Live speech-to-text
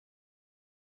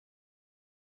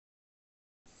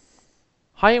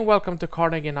Hi and welcome to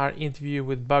Carnegie and our interview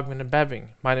with Bergman and Beving.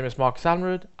 My name is Markus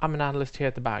Almerud. I'm an analyst here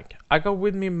at the bank. I got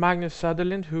with me Magnus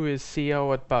Söderlind, who is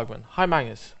CEO at Bergman. Hi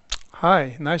Magnus.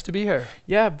 Hi, nice to be here.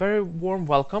 Yeah, very warm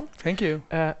welcome. Thank you.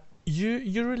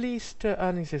 You released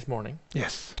earnings this morning.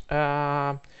 Yes.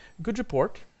 Good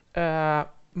report.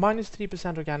 Minus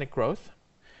 3% organic growth,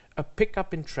 a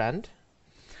pickup in trend,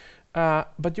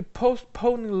 but you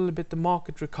postponed a little bit the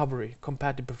market recovery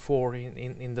compared to before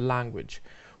in the language.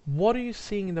 What are you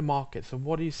seeing in the market? So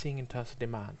what are you seeing in terms of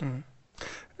demand?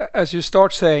 As you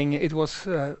start saying, it was,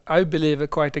 I believe,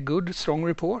 quite a good, strong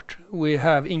report. We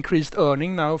have increased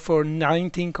earning now for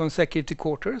 19 consecutive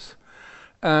quarters,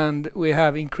 and we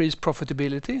have increased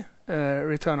profitability,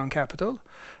 return on capital,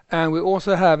 and we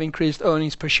also have increased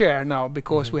earnings per share now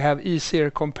because we have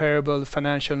easier comparable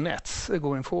financial nets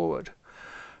going forward.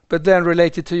 But then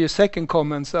related to your second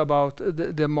comments about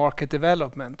the market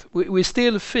development, we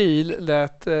still feel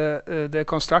that the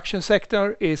construction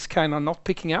sector is kind of not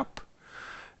picking up.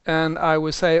 And I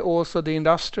would say also the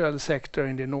industrial sector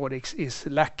in the Nordics is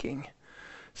lacking.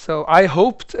 So I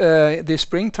hoped this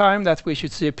springtime that we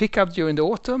should see a pickup during the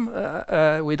autumn.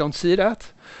 We don't see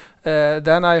that.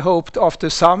 Then I hoped after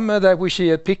summer that we see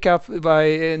a pickup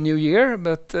by New Year,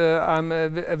 but I'm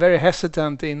very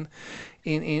hesitant in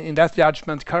that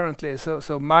judgment currently.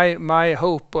 So my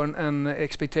hope and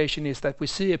expectation is that we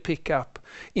see a pickup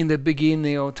in the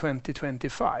beginning of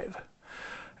 2025.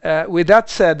 With that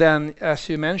said, then, as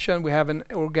you mentioned, we have an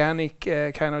organic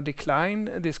kind of decline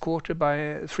this quarter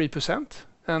by 3%.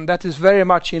 And that is very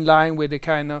much in line with the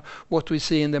kind of what we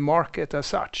see in the market as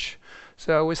such.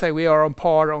 So we say we are on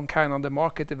par on kind of the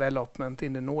market development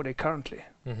in the Nordic currently.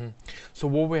 So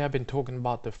what we have been talking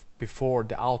about before,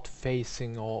 the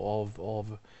outphasing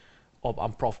of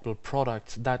unprofitable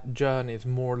products, that journey is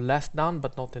more or less done,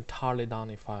 but not entirely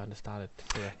done, if I understand it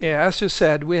correctly. Yeah, as you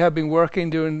said, we have been working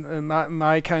during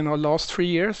my kind of last 3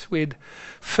 years with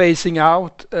phasing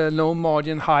out low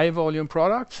margin, high volume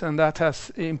products, and that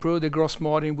has improved the gross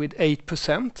margin with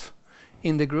 8%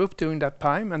 in the group during that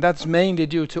time, and that's mainly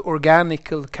due to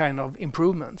organical kind of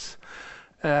improvements.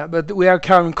 But we are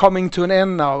coming to an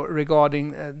end now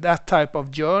regarding that type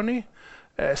of journey.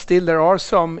 Still, there are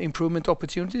some improvement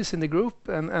opportunities in the group,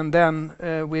 and then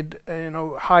with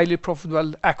highly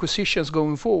profitable acquisitions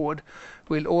going forward,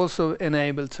 will also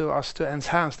enable to us to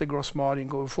enhance the gross margin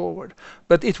going forward.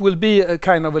 But it will be a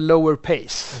kind of a lower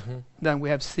pace than we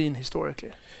have seen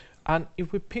historically. And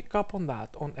if we pick up on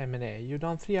that, on M&A, you've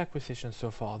done 3 acquisitions so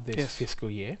far this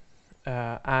fiscal year,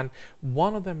 and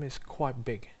one of them is quite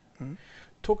big.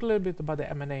 Talk a little bit about the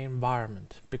M&A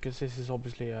environment, because this is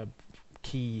obviously a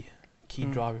key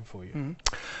driving for you.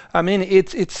 I mean,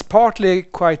 it's partly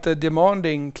quite a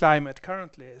demanding climate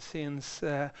currently, since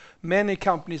many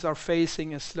companies are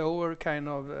facing a slower kind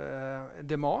of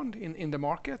demand in the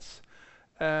markets.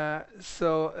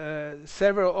 So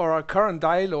several of our current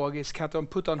dialogue is kind of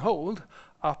put on hold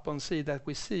up on see that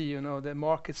we see the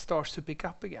market starts to pick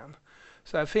up again.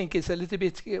 So I think it's a little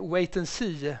bit wait and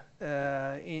see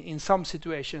in some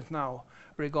situations now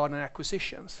regarding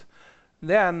acquisitions.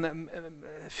 Then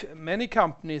many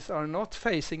companies are not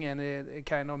facing any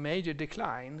kind of major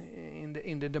decline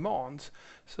in the demands.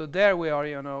 So there we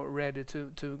are ready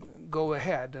to go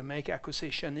ahead and make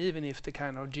acquisition, even if the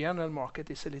kind of general market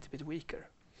is a little bit weaker.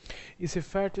 Is it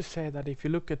fair to say that if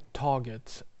you look at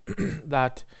targets,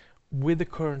 that with the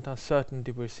current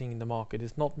uncertainty we're seeing in the market,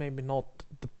 it's maybe not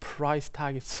the price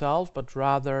tag itself, but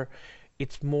rather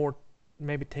it's more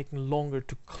maybe taking longer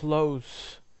to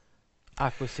close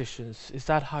acquisitions? Is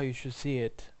that how you should see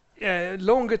it?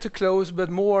 Longer to close, but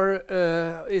more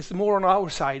is more on our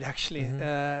side actually.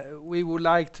 We would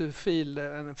like to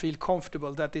feel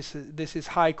comfortable that this is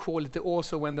high quality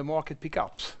also when the market picks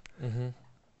up.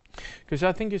 Because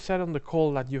I think you said on the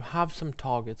call that you have some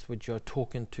targets which you're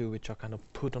talking to, which are kind of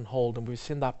put on hold, and we've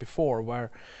seen that before, where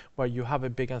you have a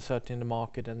big uncertainty in the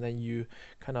market, and then you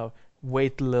kind of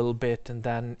wait a little bit, and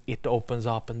then it opens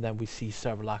up, and then we see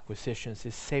several acquisitions.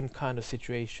 It's the same kind of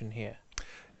situation here.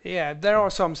 Yeah, there are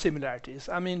some similarities.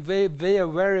 I mean, they are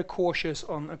very cautious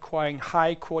on acquiring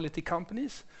high quality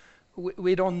companies.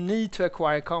 We don't need to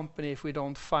acquire a company if we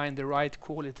don't find the right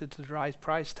quality to the right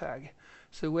price tag.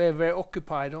 So we're very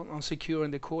occupied on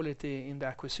securing the quality in the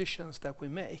acquisitions that we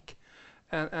make.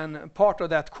 And part of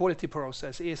that quality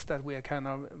process is that we are kind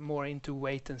of more into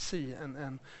wait and see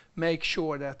and make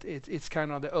sure that it's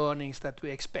kind of the earnings that we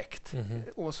expect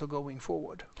also going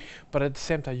forward. But at the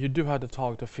same time, you do have the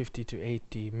target of 50 to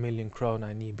 80 million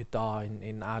krona in EBITDA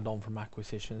in add-on from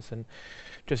acquisitions, and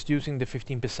just using the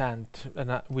 15%,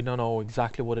 and we don't know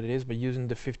exactly what it is, but using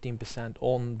the 15%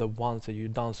 on the ones that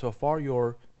you've done so far,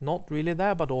 you're not really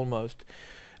there, but almost.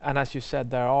 And as you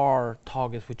said, there are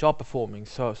targets which are performing.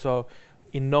 So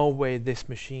in no way this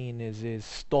machine is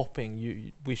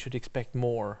stopping. We should expect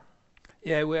more.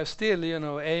 Yeah, we are still,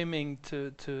 aiming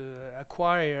to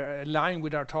acquire a line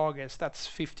with our targets. That's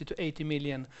 50 to 80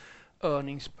 million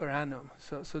earnings per annum.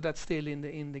 So that's still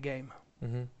in the game.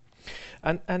 Hmm.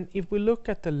 And if we look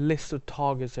at the list of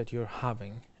targets that you're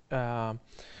having,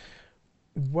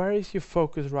 where is your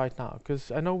focus right now?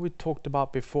 Because I know we talked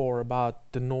about before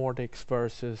about the Nordics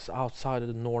versus outside of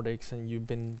the Nordics, and you've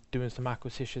been doing some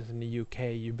acquisitions in the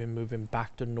UK. You've been moving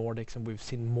back to Nordics, and we've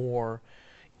seen more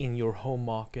in your home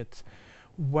markets.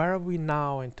 Where are we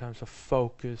now in terms of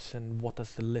focus, and what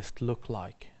does the list look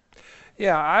like?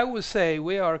 Yeah, I would say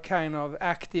we are kind of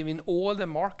active in all the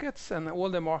markets, and all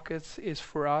the markets is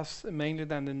for us mainly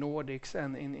than the Nordics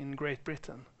and in Great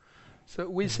Britain. So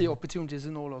we see opportunities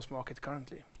in all those markets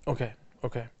currently. Okay.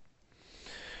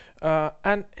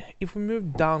 And if we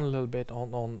move down a little bit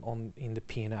on in the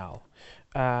P&L,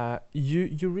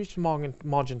 you reached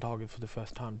margin target for the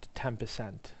first time to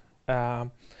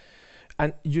 10%.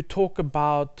 And you talk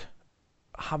about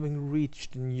having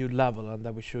reached a new level and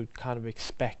that we should kind of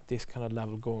expect this kind of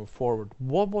level going forward.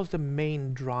 What was the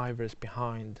main drivers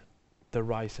behind the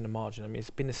rise in the margin? I mean, it's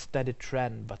been a steady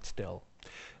trend, but still.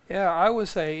 Yeah, I would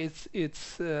say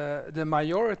it's the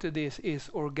majority of this is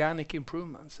organic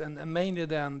improvements, and mainly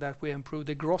then that we improve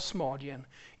the gross margin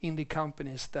in the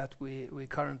companies that we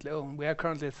currently own. We are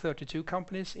currently 32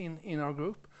 companies in our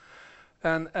group.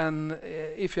 And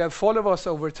if you have followed us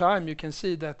over time, you can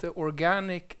see that the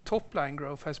organic top line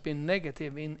growth has been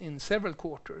negative in several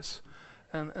quarters.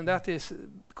 And that is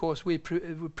because we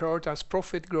prioritize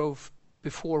profit growth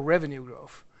before revenue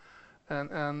growth.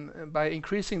 And by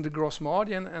increasing the gross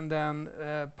margin and then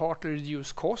partly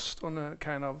reduce cost on a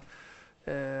kind of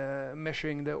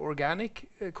measuring the organic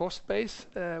cost base,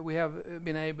 we have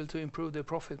been able to improve the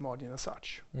profit margin as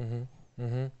such.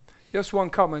 Just one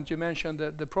comment, you mentioned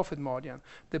the profit margin.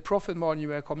 The profit margin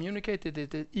we have communicated is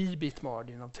the EBIT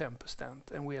margin of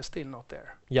 10%, and we are still not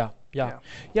there. Yeah,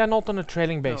 not on a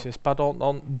trailing basis, but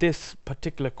on this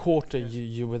particular quarter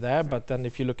you were there, but then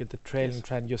if you look at the trailing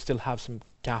trend, you still have some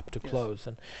gap to close.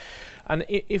 And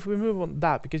if we move on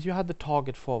that, because you had the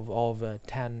target of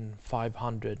 10,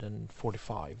 500 and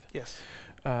 45. Yes.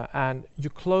 And you're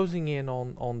closing in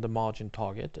on the margin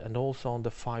target and also on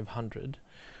the 500.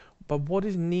 But what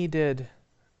is needed,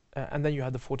 and then you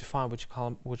have the 45,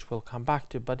 which we'll come back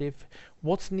to. But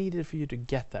what's needed for you to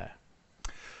get there?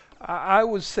 I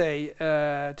would say,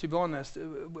 to be honest,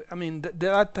 I mean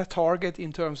the target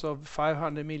in terms of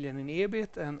 500 million in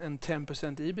EBIT and 10%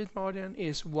 EBIT margin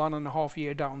is 1.5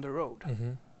 years down the road,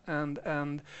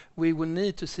 and we will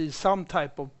need to see some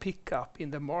type of pickup in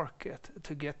the market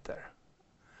to get there,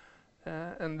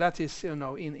 and that is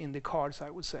in the cards,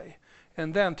 I would say.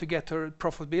 And then to get our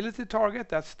profitability target,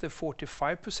 that's the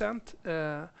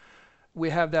 45%. We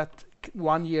have that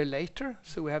 1 year later,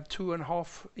 so we have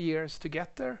 2.5 years to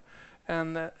get there.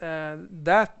 And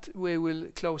that we will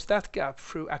close that gap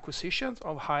through acquisitions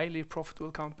of highly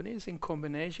profitable companies in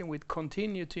combination with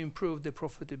continue to improve the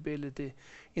profitability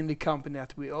in the company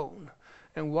that we own.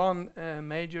 And one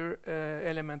major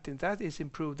element in that is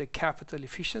improve the capital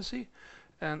efficiency.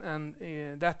 And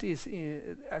that is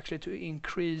actually to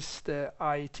increase the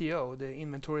ITO, the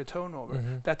inventory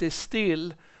turnover. That is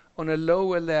still on a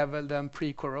lower level than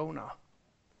pre-corona.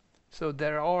 So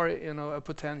there are, a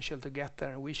potential to get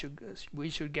there, and we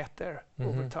should get there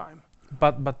over time.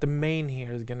 But the main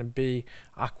here is going to be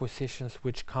acquisitions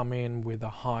which come in with a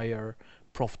higher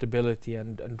profitability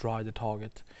and drive the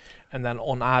target, and then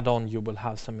on add-on you will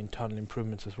have some internal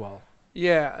improvements as well.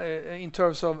 Yeah, in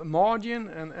terms of margin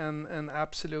and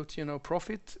absolute,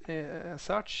 profit as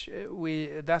such,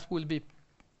 that will be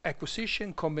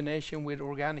acquisition combination with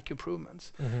organic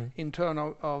improvements. In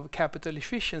terms of capital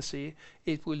efficiency,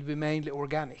 it will be mainly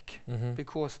organic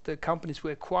because the companies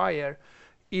we acquire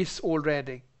is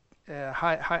already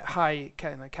high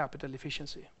kind of capital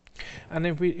efficiency. And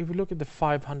if we look at the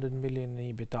 500 million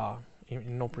EBITDA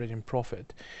in operating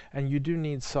profit, and you do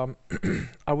need some,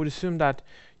 I would assume that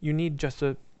you need just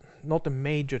not a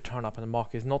major turn up in the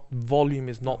market. It's not volume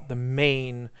is not the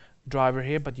main driver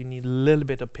here, but you need a little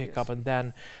bit of pickup, and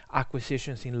then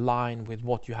acquisitions in line with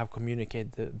what you have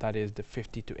communicated. That is the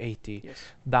 50 to 80. Yes.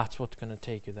 That's what's going to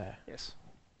take you there. Yes.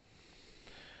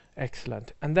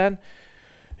 Excellent. And then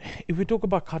if we talk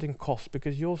about cutting costs,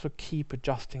 because you also keep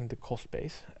adjusting the cost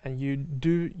base, and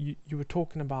you were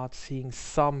talking about seeing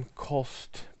some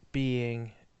cost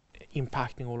being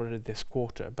impacting already this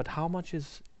quarter, but how much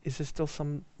is there still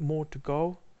some more to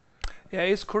go? Yeah,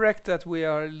 it's correct that we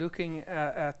are looking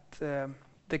at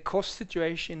the cost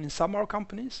situation in some of our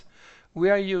companies. We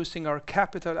are using our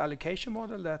capital allocation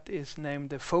model that is named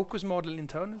the focus model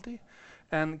internally.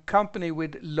 And company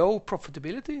with low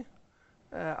profitability,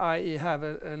 i.e. have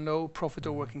a low profit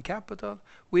or working capital,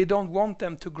 we don't want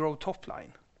them to grow top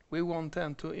line. We want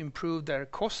them to improve their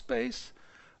cost base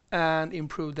and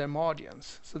improve their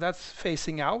margins. So that's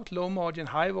phasing out low margin,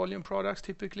 high volume products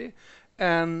typically,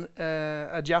 and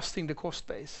adjusting the cost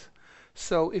base.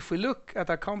 So if we look at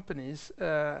our companies,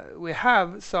 we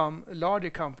have some larger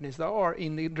companies that are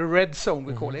in the red zone,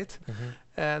 we call it.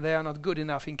 They are not good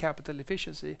enough in capital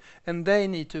efficiency, and they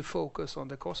need to focus on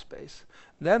the cost base.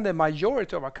 Then the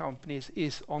majority of our companies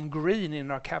is on green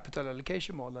in our capital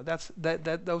allocation model.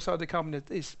 Those are the companies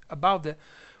that is above the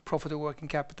profit or working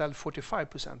capital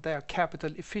 45%. They are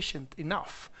capital efficient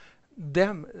enough.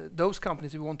 Those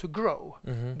companies we want to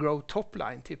grow top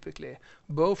line typically,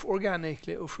 both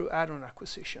organically or through add-on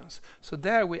acquisitions. So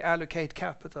there we allocate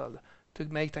capital to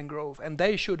make them grow, and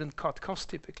they shouldn't cut costs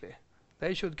typically.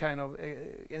 They should kind of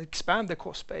expand the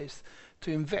cost base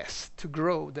to invest, to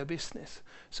grow the business.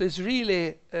 So it's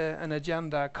really an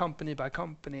agenda company by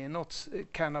company, and not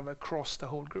kind of across the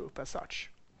whole group as such.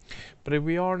 But if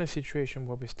we are in a situation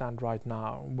where we stand right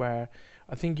now, where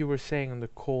I think you were saying on the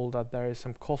call that there is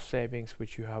some cost savings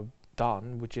which you have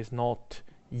done, which is not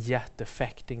yet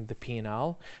affecting the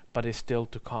P&L, but is still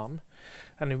to come.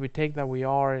 And if we take that we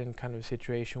are in kind of a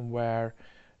situation where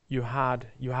you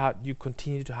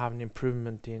continue to have an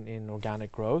improvement in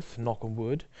organic growth, knock on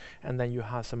wood, and then you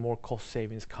have some more cost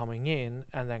savings coming in,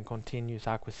 and then continuous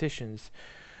acquisitions,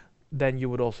 then you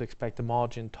would also expect the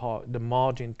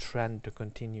margin trend to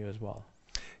continue as well.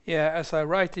 Yeah, as I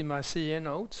write in my CA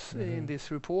notes in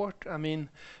this report, I mean,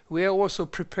 we are also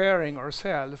preparing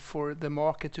ourselves for the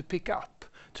market to pick up,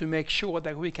 to make sure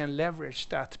that we can leverage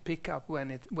that pickup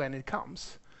when it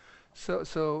comes.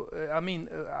 So I mean,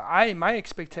 my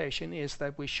expectation is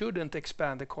that we shouldn't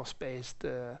expand the cost base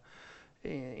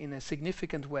in a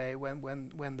significant way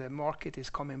when the market is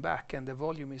coming back and the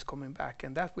volume is coming back,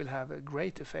 and that will have a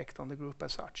great effect on the group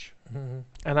as such.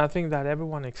 And I think that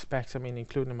everyone expects, I mean,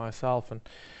 including myself, and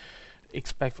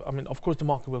I mean, of course the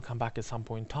market will come back at some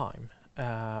point in time,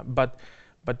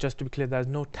 but just to be clear, there's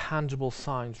no tangible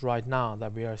signs right now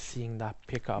that we are seeing that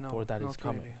pick up or that it's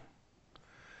coming. Really.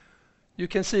 You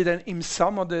can see that in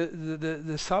some of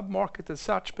the sub-market as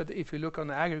such, but if you look on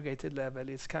the aggregated level,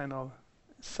 it's kind of,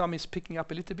 some is picking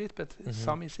up a little bit, but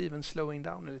some is even slowing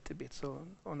down a little bit. So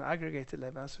on the aggregated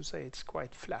level, as you say, it's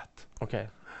quite flat. Okay,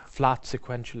 flat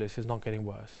sequentially, so it's not getting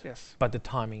worse. Yes. But the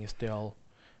timing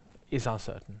is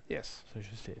uncertain. Yes. So you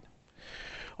should see it.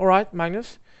 All right,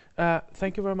 Magnus,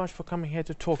 thank you very much for coming here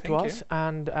to talk to us.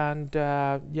 And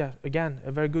yeah, again,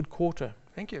 a very good quarter.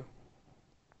 Thank you.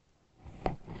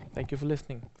 Thank you for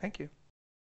listening. Thank you.